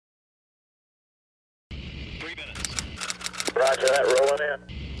Roger that, rolling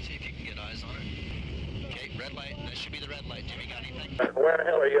in. See if you can get eyes on it. Okay, red light. That should be the red light. Jimmy, got anything? Where the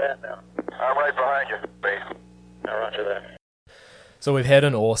hell are you at now? I'm right behind you, base. Roger that. So we've had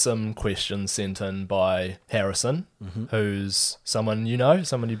an awesome question sent in by Harrison, who's someone you know,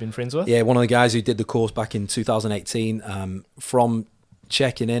 someone you've been friends with? Yeah, one of the guys who did the course back in 2018. From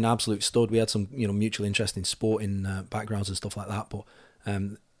checking in, absolute stud. We had some, mutual interest in sporting backgrounds and stuff like that. But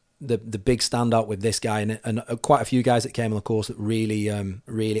the big standout with this guy and quite a few guys that came on the course that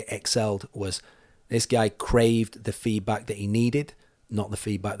really excelled was this guy craved the feedback that he needed, not the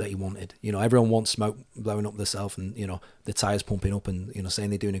feedback that he wanted. Everyone wants smoke blowing up themselves and, the tyres pumping up and, saying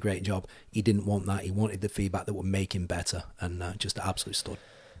they're doing a great job. He didn't want that. He wanted the feedback that would make him better, and just an absolute stud.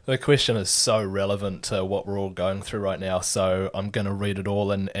 The question is so relevant to what we're all going through right now, so I'm going to read it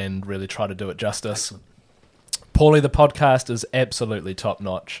all and really try to do it justice. Excellent. Paulie, the podcast is absolutely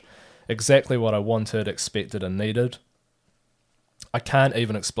top-notch. Exactly what I wanted, expected, and needed. I can't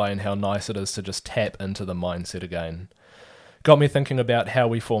even explain how nice it is to just tap into the mindset again. Got me thinking about how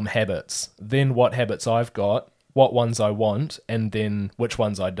we form habits, then what habits I've got, what ones I want, and then which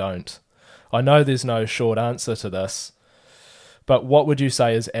ones I don't. I know there's no short answer to this, but what would you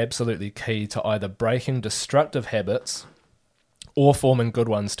say is absolutely key to either breaking destructive habits or forming good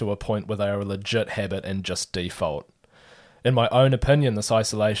ones to a point where they are a legit habit and just default? In my own opinion, this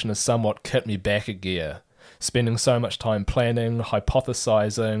isolation has somewhat kicked me back a gear, spending so much time planning,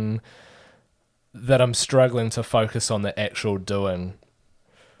 hypothesizing, that I'm struggling to focus on the actual doing.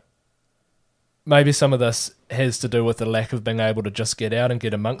 Maybe some of this has to do with the lack of being able to just get out and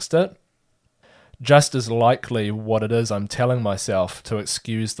get amongst it. Just as likely what it is I'm telling myself to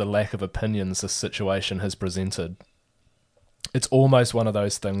excuse the lack of opinions this situation has presented. It's almost one of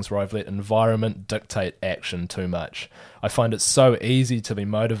those things where I've let environment dictate action too much. I find it so easy to be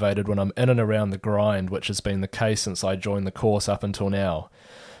motivated when I'm in and around the grind, which has been the case since I joined the course up until now.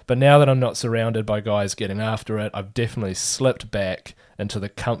 But now that I'm not surrounded by guys getting after it, I've definitely slipped back into the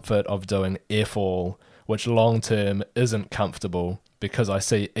comfort of doing F all, which long term isn't comfortable because I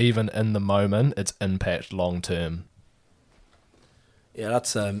see even in the moment its impact long term. Yeah,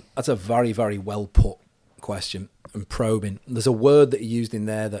 that's a very, very well put question and probing. There's a word that you used in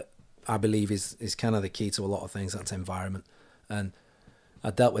there that I believe is kind of the key to a lot of things. That's environment. And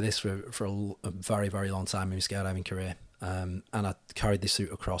I dealt with this for a very, very long time in my skydiving career. And I carried this through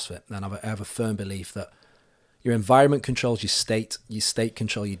to CrossFit. And I have a firm belief that your environment controls your state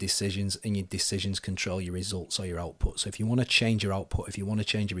control your decisions, and your decisions control your results or your output. So if you want to change your output, if you want to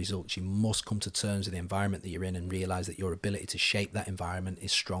change your results, you must come to terms with the environment that you're in and realize that your ability to shape that environment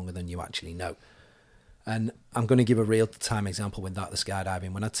is stronger than you actually know. And I'm going to give a real-time example with that, the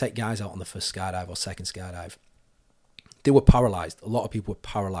skydiving. When I take guys out on the first skydive or second skydive, they were paralyzed. A lot of people were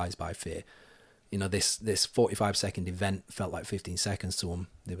paralyzed by fear. This 45-second event felt like 15 seconds to them.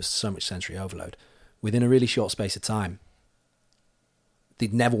 There was so much sensory overload. Within a really short space of time,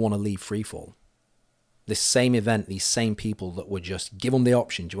 they'd never want to leave freefall. This same event, these same people that would just give them the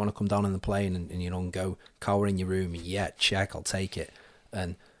option, do you want to come down in the plane and go cower in your room? Yeah, check, I'll take it.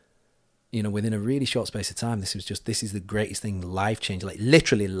 And, within a really short space of time, this is the greatest thing, life-changing, like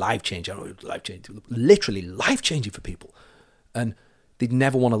literally life-changing. I don't know, life-changing, literally life-changing for people. And they'd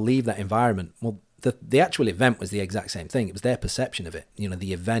never want to leave that environment. Well, the actual event was the exact same thing. It was their perception of it.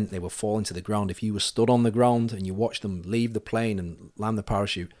 The event, they were falling to the ground. If you were stood on the ground and you watched them leave the plane and land the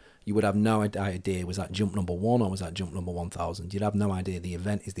parachute, you would have no idea, was that jump number 1 or was that jump number 1000? You'd have no idea. The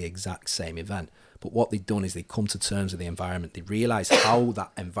event is the exact same event. But what they'd done is they'd come to terms with the environment. They realised how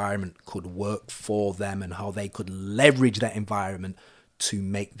that environment could work for them and how they could leverage that environment to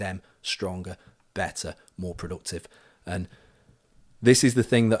make them stronger, better, more productive. And this is the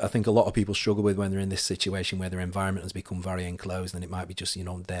thing that I think a lot of people struggle with when they're in this situation where their environment has become very enclosed, and it might be just,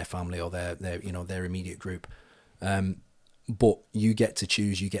 their family or their immediate group. But you get to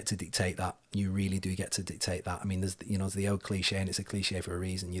choose, you get to dictate that. You really do get to dictate that. I mean, there's the old cliche, and it's a cliche for a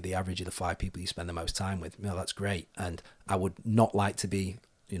reason. You're the average of the 5 people you spend the most time with. That's great. And I would not like to be,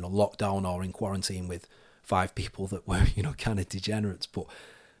 locked down or in quarantine with 5 people that were, kind of degenerates. But,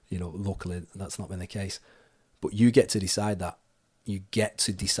 luckily that's not been the case. But you get to decide that. You get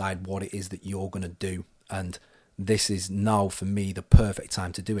to decide what it is that you're going to do. And this is now, for me, the perfect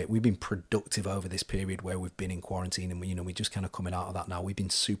time to do it. We've been productive over this period where we've been in quarantine, and we're just kind of coming out of that now. We've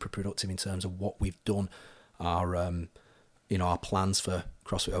been super productive in terms of what we've done, our plans for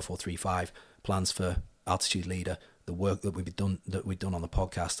CrossFit 0435, plans for Altitude Leader, the work that we've done on the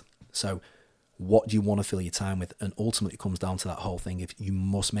podcast. So what do you want to fill your time with? And ultimately it comes down to that whole thing. If you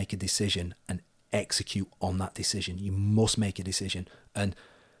must make a decision and execute on that decision, you must make a decision. And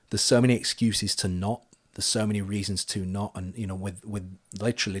there's so many excuses to not. there's so many reasons to not. And, you know, with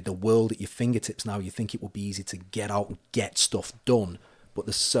literally the world at your fingertips now, you think it would be easy to get out and get stuff done. But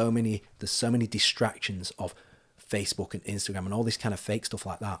there's so many distractions of Facebook and Instagram and all this kind of fake stuff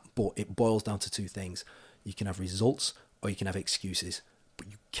like that. But it boils down to two things. You can have results or you can have excuses, but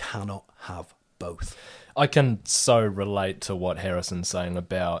you cannot have both. I can so relate to what Harrison's saying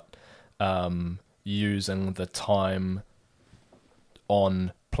about using the time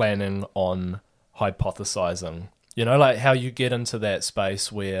on planning, on hypothesizing. You know, like how you get into that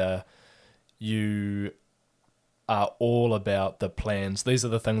space where you are all about the plans. These are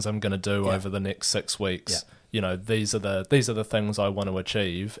the things I'm going to do over the next 6 weeks. Yeah. You know, these are the things I want to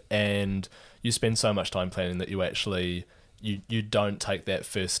achieve, and you spend so much time planning that you actually you don't take that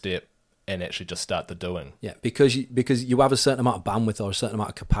first step and actually just start the doing. Yeah, because you have a certain amount of bandwidth or a certain amount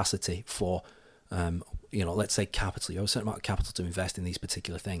of capacity for, you know, let's say capital. You have a certain amount of capital to invest in these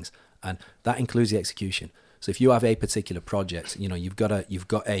particular things, and that includes the execution. So if you have a particular project, you know, you've got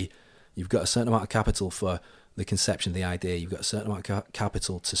a certain amount of capital for the conception of the idea. You've got a certain amount of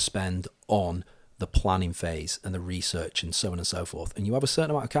capital to spend on the planning phase and the research and so on and so forth. And you have a certain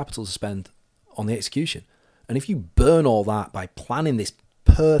amount of capital to spend on the execution. And if you burn all that by planning this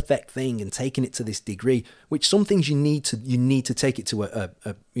perfect thing and taking it to this degree, which some things you need to take it to a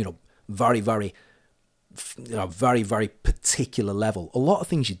you know, very, very, you know, very, very particular level. A lot of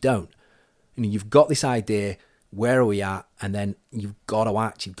things you don't. You know, you've got this idea, where are we at? And then you've got to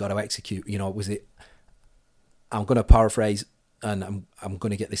act, you've got to execute. You know, I'm going to paraphrase, and I'm going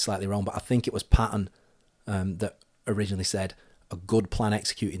to get this slightly wrong, but I think it was Patton that originally said, a good plan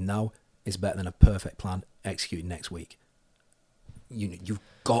executed now is better than a perfect plan executed next week. You've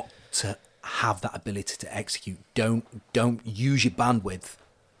got to have that ability to execute. Don't use your bandwidth.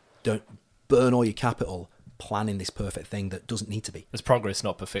 Don't burn all your capital planning this perfect thing that doesn't need to be. It's progress,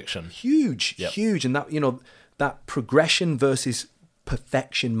 not perfection. Huge. And that, you know, that progression versus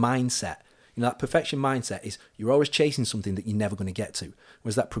perfection mindset. You know, that perfection mindset is you're always chasing something that you're never going to get to.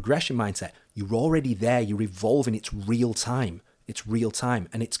 Whereas that progression mindset, you're already there, you're evolving, it's real time. It's real time.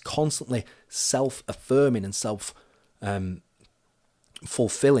 And it's constantly self-affirming and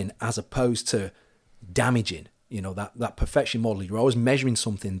self-fulfilling as opposed to damaging. You know, that perfection model, you're always measuring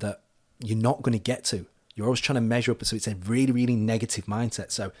something that you're not going to get to. You're always trying to measure up. So it's a really, really negative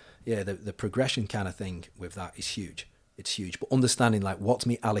mindset. So yeah, the progression kind of thing with that is huge. It's huge. But understanding like what's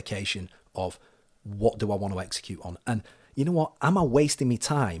my allocation of what do I want to execute on? And you know what? Am I wasting my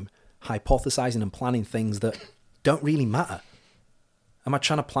time hypothesizing and planning things that don't really matter? Am I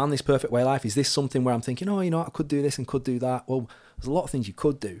trying to plan this perfect way of life? Is this something where I'm thinking, oh, you know, I could do this and could do that? Well, there's a lot of things you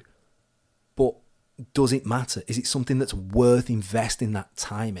could do, but does it matter? Is it something that's worth investing that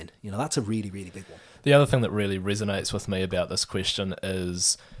time in? You know, that's a really, really big one. The other thing that really resonates with me about this question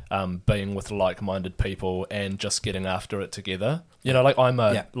is being with like-minded people and just getting after it together. You know, like I'm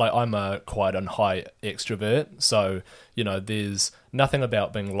a quite a high extrovert, so you know, there's nothing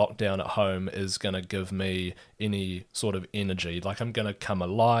about being locked down at home is going to give me any sort of energy. Like I'm going to come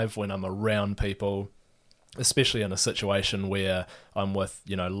alive when I'm around people, especially in a situation where I'm with,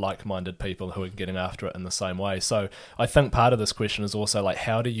 you know, like-minded people who are getting after it in the same way. So I think part of this question is also like,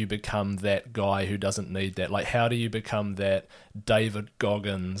 how do you become that guy who doesn't need that? Like, how do you become that David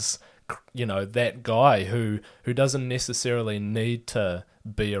Goggins, you know, that guy who doesn't necessarily need to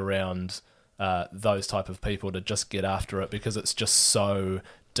be around those type of people to just get after it because it's just so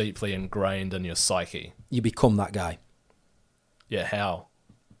deeply ingrained in your psyche? You become that guy. Yeah, how?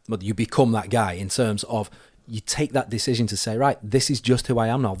 But you become that guy in terms of you take that decision to say, right, this is just who I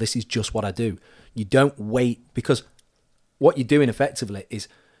am now. This is just what I do. You don't wait, because what you're doing effectively is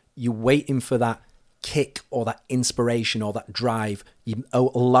you're waiting for that kick or that inspiration or that drive. You're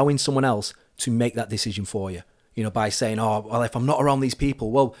allowing someone else to make that decision for you, you know, by saying, oh, well, if I'm not around these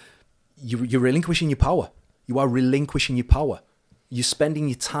people, well, you're relinquishing your power. You are relinquishing your power. You're spending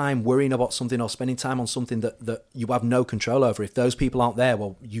your time worrying about something or spending time on something that you have no control over. If those people aren't there,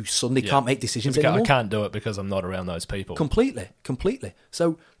 well, you suddenly can't make decisions anymore. I can't do it because I'm not around those people. Completely.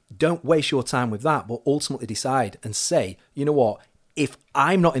 So don't waste your time with that, but ultimately decide and say, you know what, if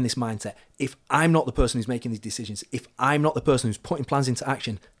I'm not in this mindset, if I'm not the person who's making these decisions, if I'm not the person who's putting plans into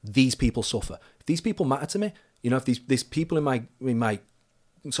action, these people suffer. If these people matter to me, you know, if these people in my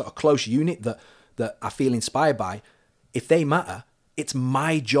sort of close unit that I feel inspired by, if they matter, it's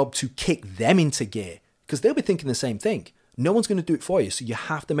my job to kick them into gear because they'll be thinking the same thing. No one's going to do it for you. So you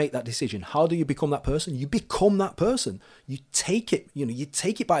have to make that decision. How do you become that person? You become that person. You take it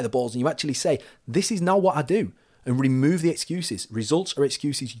by the balls and you actually say, this is now what I do, and remove the excuses. Results or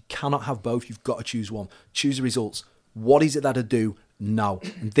excuses. You cannot have both. You've got to choose one. Choose the results. What is it that I do now.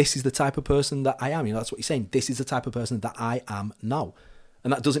 And this is the type of person that I am. You know, that's what you're saying. This is the type of person that I am now.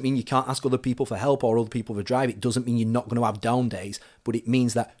 And that doesn't mean you can't ask other people for help or other people for drive. It doesn't mean you're not going to have down days, but it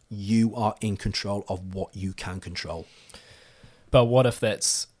means that you are in control of what you can control. But what if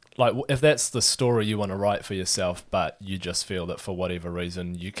that's the story you want to write for yourself, but you just feel that for whatever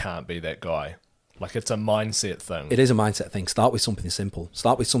reason you can't be that guy? Like, it's a mindset thing. It is a mindset thing. Start with something simple.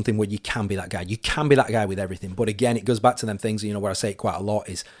 Start with something where you can be that guy. You can be that guy with everything. But again, it goes back to them things, you know, where I say it quite a lot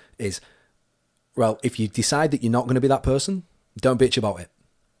is, well, if you decide that you're not going to be that person, don't bitch about it.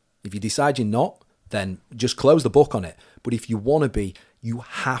 If you decide you're not, then just close the book on it. But if you want to be, you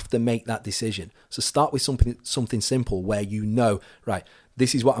have to make that decision. So start with something simple where you know, right,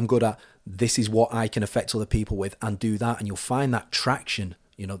 this is what I'm good at. This is what I can affect other people with, and do that. And you'll find that traction,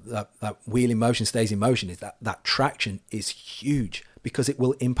 you know, that wheel in motion stays in motion, is that traction is huge, because it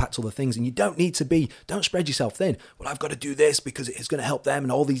will impact other things. And you don't spread yourself thin. Well, I've got to do this because it's going to help them,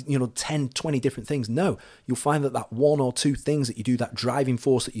 and all these, 10, 20 different things. No, you'll find that one or two things that you do, that driving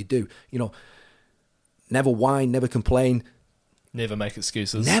force that you do, never whine, never complain. Never make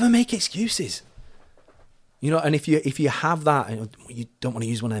excuses. Never make excuses. And if you have that, you don't want to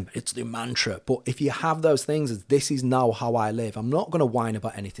use one of them, it's the mantra. But if you have those things as, this is now how I live, I'm not going to whine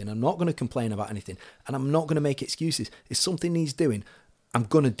about anything. I'm not going to complain about anything. And I'm not going to make excuses. If something needs doing, I'm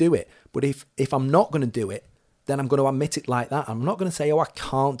going to do it. But if I'm not going to do it, then I'm going to admit it like that. I'm not going to say, I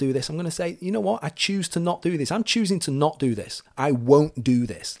can't do this. I'm going to say, you know what? I choose to not do this. I'm choosing to not do this. I won't do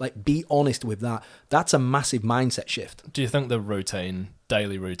this. Like, be honest with that. That's a massive mindset shift. Do you think the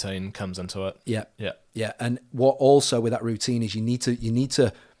daily routine comes into it? Yeah. And what also with that routine is you need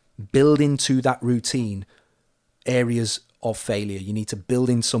to build into that routine areas of failure. You need to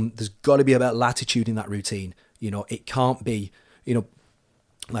build in there's got to be a bit of latitude in that routine. It can't be,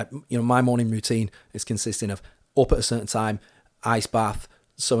 my morning routine is consisting of up at a certain time, ice bath,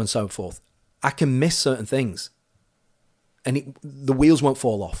 so on and so forth. I can miss certain things and the wheels won't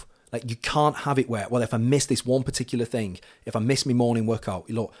fall off. Like, you can't have it where, well, if I miss this one particular thing, if I miss my morning workout,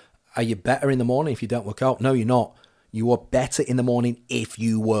 look, are you better in the morning if you don't work out? No, you're not. You are better in the morning if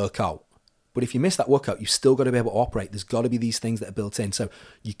you work out. But if you miss that workout, you've still got to be able to operate. There's got to be these things that are built in. So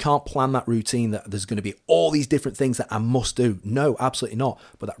you can't plan that routine that there's going to be all these different things that I must do. No, absolutely not.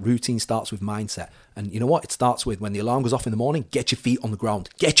 But that routine starts with mindset. And you know what? It starts with, when the alarm goes off in the morning, get your feet on the ground.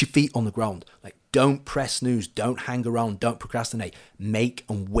 Get your feet on the ground. Like, don't press snooze. Don't hang around. Don't procrastinate. Make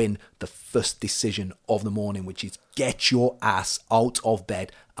and win the first decision of the morning, which is get your ass out of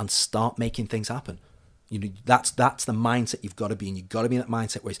bed and start making things happen. That's the mindset you've got to be in. You've got to be in that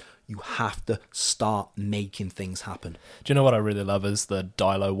mindset where you have to start making things happen. Do you know what I really love is the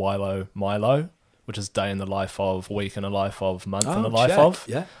Dilo, Wilo, Milo, which is day in the life of, week in the life of, month in the life of.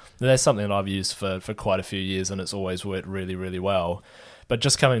 Yeah. That's something that I've used for quite a few years, and it's always worked really, really well. But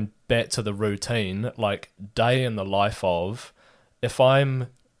just coming back to the routine, like day in the life of, if I'm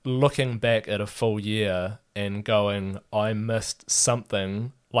looking back at a full year and going, I missed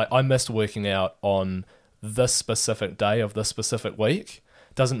something, like I missed working out on this specific day of this specific week,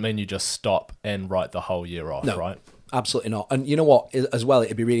 doesn't mean you just stop and write the whole year off, right? Absolutely not. And you know what, as well,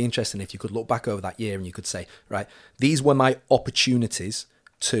 it'd be really interesting if you could look back over that year and you could say, right, these were my opportunities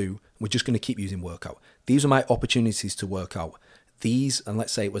we're just going to keep using workout. These are my opportunities to work out. These, and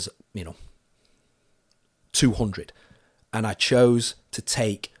let's say it was, 200, and I chose to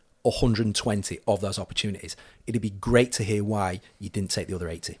take 120 of those opportunities. It'd be great to hear why you didn't take the other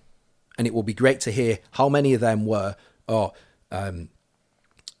 80. And it will be great to hear how many of them were, there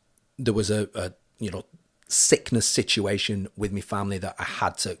was a sickness situation with my family that I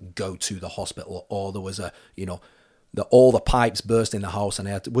had to go to the hospital, or there was all the pipes burst in the house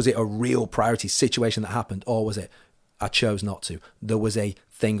and was it a real priority situation that happened, or was it I chose not to? There was a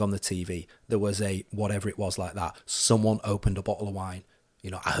thing on the TV. There was a whatever it was like that. Someone opened a bottle of wine.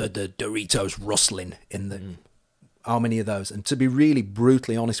 I heard the Doritos rustling in the... How many of those? And to be really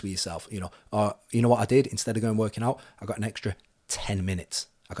brutally honest with yourself, you know what I did? Instead of going working out, I got an extra 10 minutes.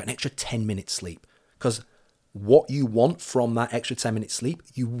 I got an extra 10 minutes sleep. Because what you want from that extra 10 minutes sleep,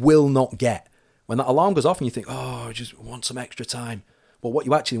 you will not get. When that alarm goes off and you think, I just want some extra time. Well, what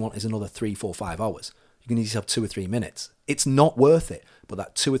you actually want is another 3, 4, 5 hours. You can easily have 2 or 3 minutes. It's not worth it. But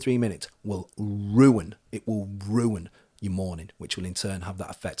that 2 or 3 minutes will ruin your morning, which will in turn have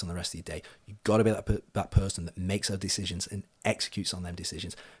that effect on the rest of your day. You've got to be that person that makes those decisions and executes on them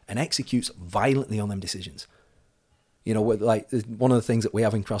decisions, and executes violently on them decisions. Like one of the things that we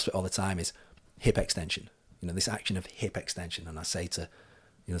have in CrossFit all the time is hip extension. This action of hip extension. And I say to,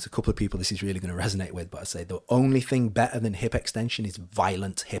 there's a couple of people this is really going to resonate with, but I say the only thing better than hip extension is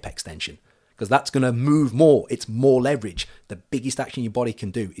violent hip extension. because that's going to move more. It's more leverage. The biggest action your body can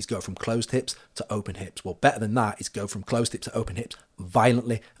do is go from closed hips to open hips. Well, better than that is go from closed hips to open hips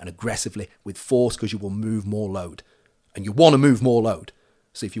violently and aggressively with force, because you will move more load. And you want to move more load.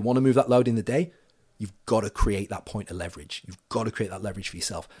 So if you want to move that load in the day, you've got to create that point of leverage. You've got to create that leverage for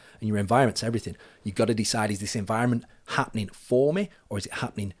yourself. And your environment's everything. You've got to decide, is this environment happening for me or is it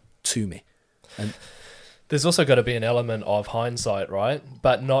happening to me? And there's also got to be an element of hindsight, right?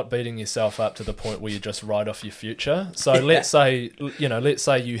 But not beating yourself up to the point where you just write off your future. So let's say you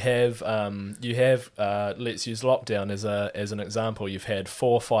have, let's use lockdown as an example. You've had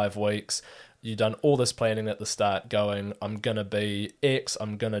 4 or 5 weeks. You've done all this planning at the start going, I'm going to be X,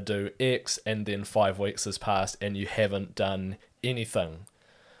 I'm going to do X, and then 5 weeks has passed and you haven't done anything.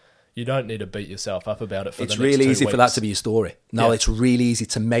 You don't need to beat yourself up about it for the next 2 weeks. It's really easy for that to be your story. No, It's really easy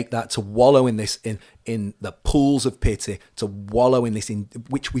to make that, to wallow in this, in the pools of pity, to wallow in this, in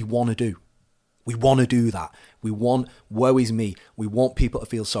which we want to do. We want to do that. We want, woe is me. We want people to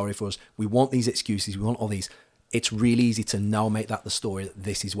feel sorry for us. We want these excuses. We want all these. It's really easy to now make that the story that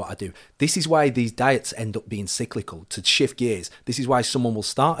this is what I do. This is why these diets end up being cyclical, to shift gears. This is why someone will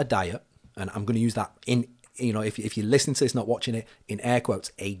start a diet, and I'm going to use that in, if you're listening to this, not watching it, in air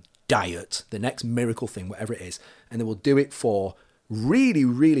quotes, a diet, the next miracle thing, whatever it is, and they will do it for really,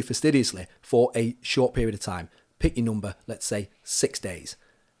 really fastidiously for a short period of time. Pick your number, let's say 6 days.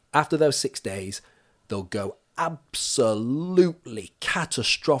 After those 6 days, they'll go absolutely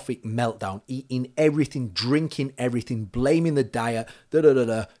catastrophic meltdown, eating everything, drinking everything, blaming the diet,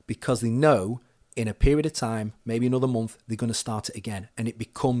 because they know in a period of time, maybe another month, they're going to start it again, and it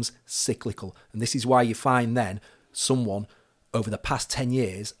becomes cyclical. And this is why you find then someone over the past 10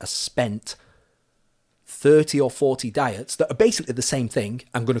 years has spent 30 or 40 diets that are basically the same thing.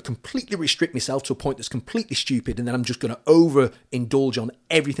 I'm going to completely restrict myself to a point that's completely stupid, and then I'm just going to overindulge on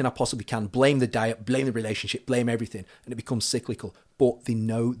everything I possibly can, blame the diet, blame the relationship, blame everything, and it becomes cyclical. But they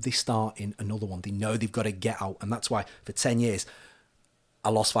know they start in another one. They know they've got to get out, and that's why for 10 years, I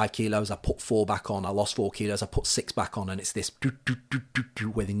lost 5 kilos, I put 4 back on, I lost 4 kilos, I put 6 back on, and it's this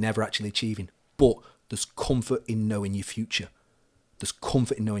where they're never actually achieving. But there's comfort in knowing your future. There's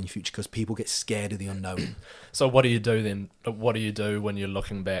comfort in knowing your future because people get scared of the unknown. So what do you do then? What do you do when you're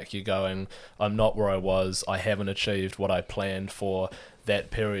looking back? You're going, I'm not where I was. I haven't achieved what I planned for that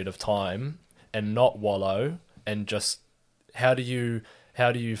period of time, and not wallow, and just how do you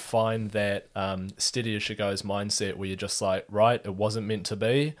find that steady as she goes mindset where you're just like, right, it wasn't meant to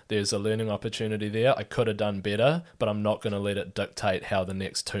be. There's a learning opportunity there. I could have done better, but I'm not going to let it dictate how the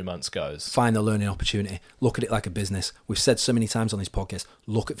next 2 months goes. Find the learning opportunity. Look at it like a business. We've said so many times on this podcast,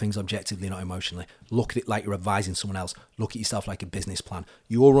 look at things objectively, not emotionally. Look at it like you're advising someone else. Look at yourself like a business plan.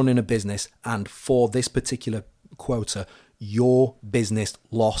 You're running a business, and for this particular quota, your business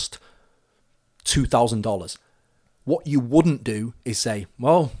lost $2,000. What you wouldn't do is say,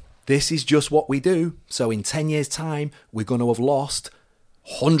 well, this is just what we do. So in 10 years' time, we're going to have lost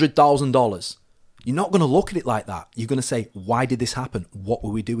 $100,000. You're not going to look at it like that. You're going to say, why did this happen? What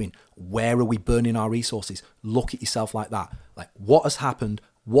were we doing? Where are we burning our resources? Look at yourself like that. Like, what has happened?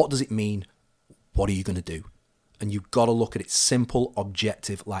 What does it mean? What are you going to do? And you've got to look at it simple,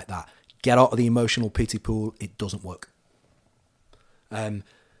 objective like that. Get out of the emotional pity pool. It doesn't work.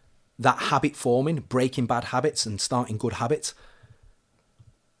 That habit forming, breaking bad habits and starting good habits,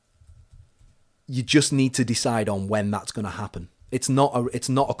 you just need to decide on when that's going to happen. It's not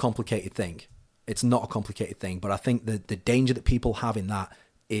a complicated thing. It's not a complicated thing. But I think the danger that people have in that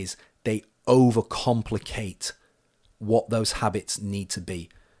is they overcomplicate what those habits need to be.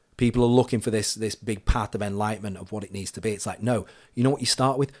 People are looking for this big path of enlightenment of what it needs to be. It's like, no, you know what you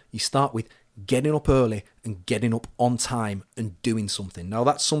start with? You start with getting up early and getting up on time and doing something. Now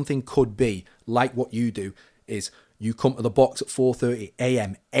that something could be like what you do is you come to the box at 4:30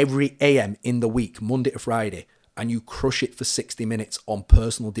 a.m. every a.m. in the week, Monday to Friday, and you crush it for 60 minutes on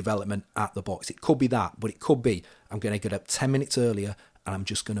personal development at the box. It could be that, but it could be I'm going to get up 10 minutes earlier and I'm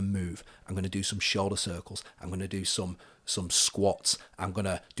just going to move. I'm going to do some shoulder circles. I'm going to do some squats. I'm going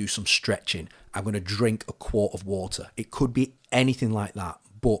to do some stretching. I'm going to drink a quart of water. It could be anything like that,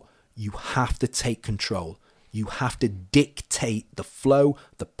 but you have to take control. You have to dictate the flow,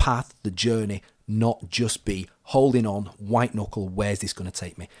 the path, the journey, not just be holding on, white knuckle, where's this going to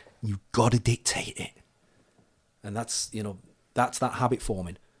take me? You've got to dictate it. And that's that habit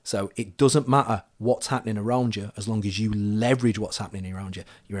forming. So it doesn't matter what's happening around you as long as you leverage what's happening around you.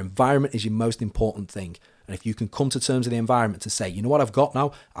 Your environment is your most important thing. And if you can come to terms with the environment to say, you know what I've got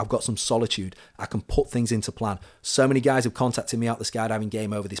now? I've got some solitude. I can put things into plan. So many guys have contacted me out the skydiving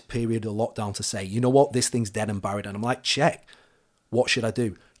game over this period of lockdown to say, you know what? This thing's dead and buried. And I'm like, check. What should I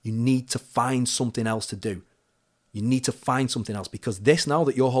do? You need to find something else to do. You need to find something else, because this now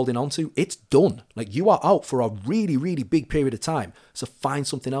that you're holding on to, it's done. Like, you are out for a really, really big period of time. So find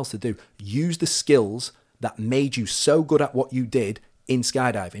something else to do. Use the skills that made you so good at what you did in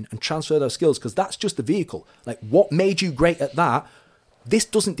skydiving and transfer those skills, because that's just the vehicle. Like, what made you great at that, this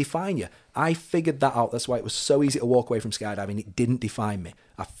doesn't define you. I figured that out. That's why it was so easy to walk away from skydiving. It didn't define me.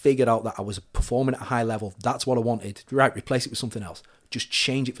 I figured out that I was performing at a high level. That's what I wanted. Right, replace it with something else. Just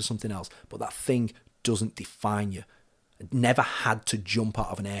change it for something else. But that thing doesn't define you. I never had to jump out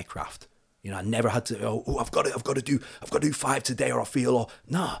of an aircraft. You know, I never had to, I've got to do 5 today, or I feel, or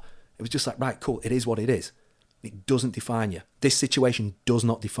no. It was just like, right, cool. It is what it is. It doesn't define you. This situation does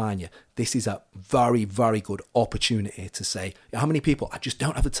not define you. This is a very, very good opportunity to say, how many people, I just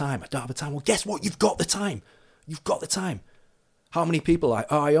don't have the time. I don't have the time. Well, guess what? You've got the time. You've got the time. How many people are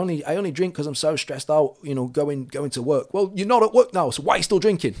like, I only drink because I'm so stressed out, you know, going to work. Well, you're not at work now, so why are you still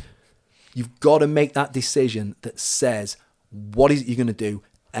drinking? You've got to make that decision that says, what is it you're going to do,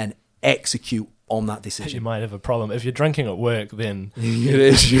 and execute on that decision. You might have a problem. If you're drinking at work, then you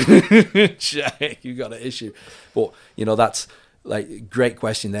got an issue. But, you know, that's like great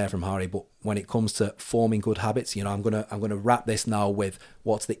question there from Harry. But when it comes to forming good habits, you know, I'm gonna wrap this now with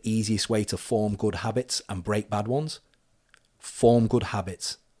what's the easiest way to form good habits and break bad ones. Form good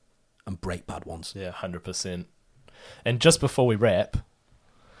habits and break bad ones. Yeah, 100%. And just before we wrap,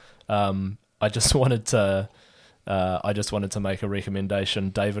 I just wanted to make a recommendation.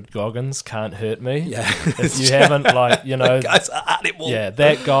 David Goggins, Can't Hurt Me. Yeah. If you haven't, like, you know, that guy's an animal. Yeah,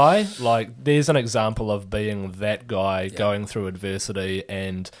 that guy, like, there's an example of being that guy going through adversity,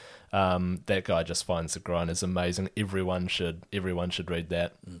 and that guy just finds the grind is amazing. Everyone should read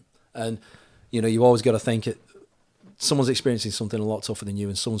that. And, you know, you always got to think someone's experiencing something a lot tougher than you,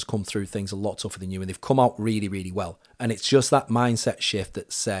 and someone's come through things a lot tougher than you, and they've come out really, really well. And it's just that mindset shift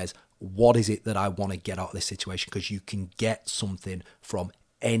that says, what is it that I want to get out of this situation? Because you can get something from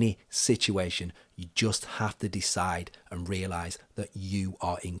any situation. You just have to decide and realize that you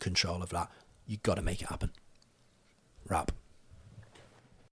are in control of that. You've got to make it happen. Wrap.